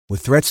With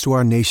threats to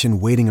our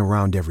nation waiting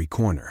around every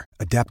corner,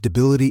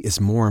 adaptability is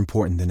more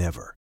important than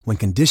ever. When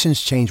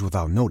conditions change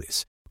without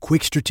notice,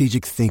 quick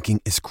strategic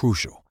thinking is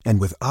crucial.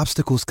 And with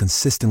obstacles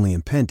consistently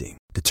impending,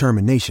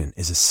 determination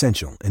is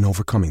essential in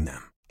overcoming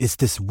them. It's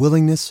this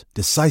willingness,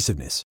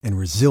 decisiveness, and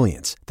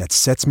resilience that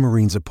sets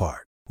Marines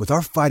apart. With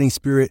our fighting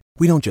spirit,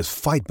 we don't just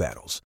fight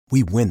battles,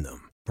 we win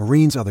them.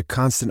 Marines are the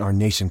constant our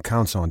nation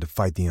counts on to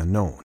fight the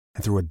unknown.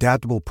 And through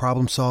adaptable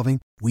problem solving,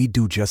 we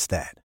do just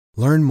that.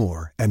 Learn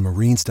more at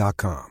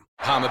marines.com.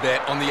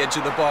 Palmerbet on the edge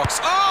of the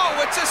box.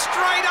 Oh, it's a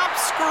straight-up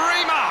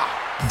screamer!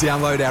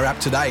 Download our app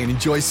today and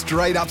enjoy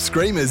straight-up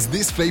screamers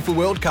this FIFA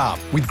World Cup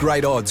with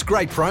great odds,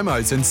 great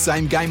promos and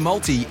same-game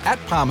multi at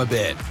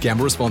Palmerbet.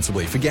 Gamble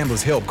responsibly. For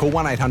Gamblers' Help, call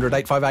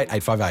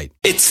 1-800-858-858.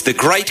 It's the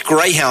Great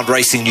Greyhound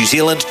Racing New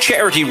Zealand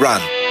Charity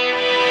Run.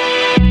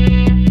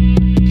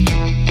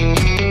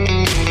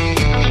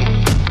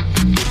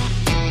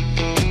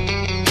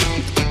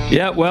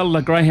 Yeah, well,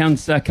 the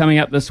Greyhounds are coming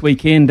up this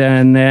weekend,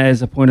 and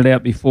as I pointed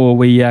out before,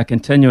 we are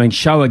continuing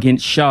show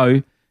against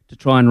show to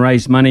try and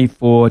raise money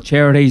for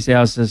charities.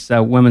 Ours is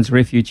Women's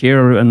Refuge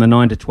here in the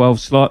 9 to 12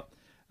 slot.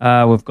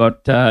 We've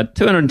got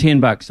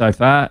 $210 so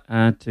far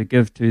to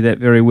give to that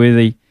very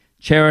worthy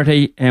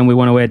charity, and we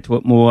want to add to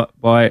it more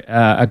by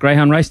a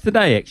greyhound race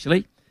today,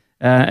 actually,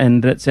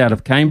 and it's out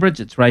of Cambridge.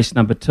 It's race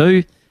number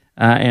 2,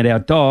 and our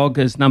dog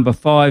is number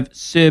 5,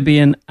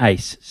 Serbian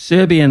Ace.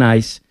 Serbian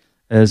Ace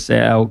is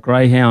our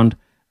greyhound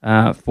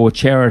for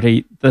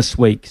charity this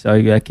week.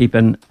 So keep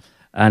an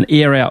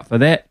ear out for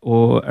that,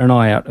 or an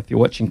eye out if you're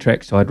watching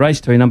trackside.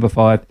 Race 2, number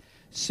 5,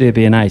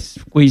 Serbian Ace.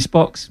 Squeeze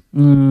box?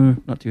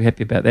 Not too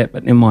happy about that,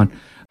 but never mind.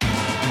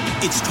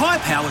 It's Tyre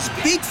Power's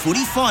Big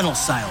Footy Final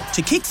Sale.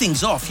 To kick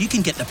things off, you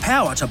can get the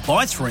power to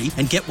buy 3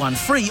 and get 1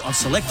 free on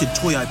selected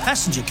Toyo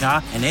passenger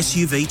car and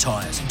SUV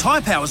tyres.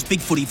 Tyre Power's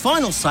Big Footy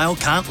Final Sale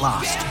can't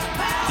last.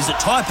 Visit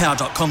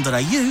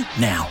tyrepower.com.au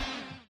now.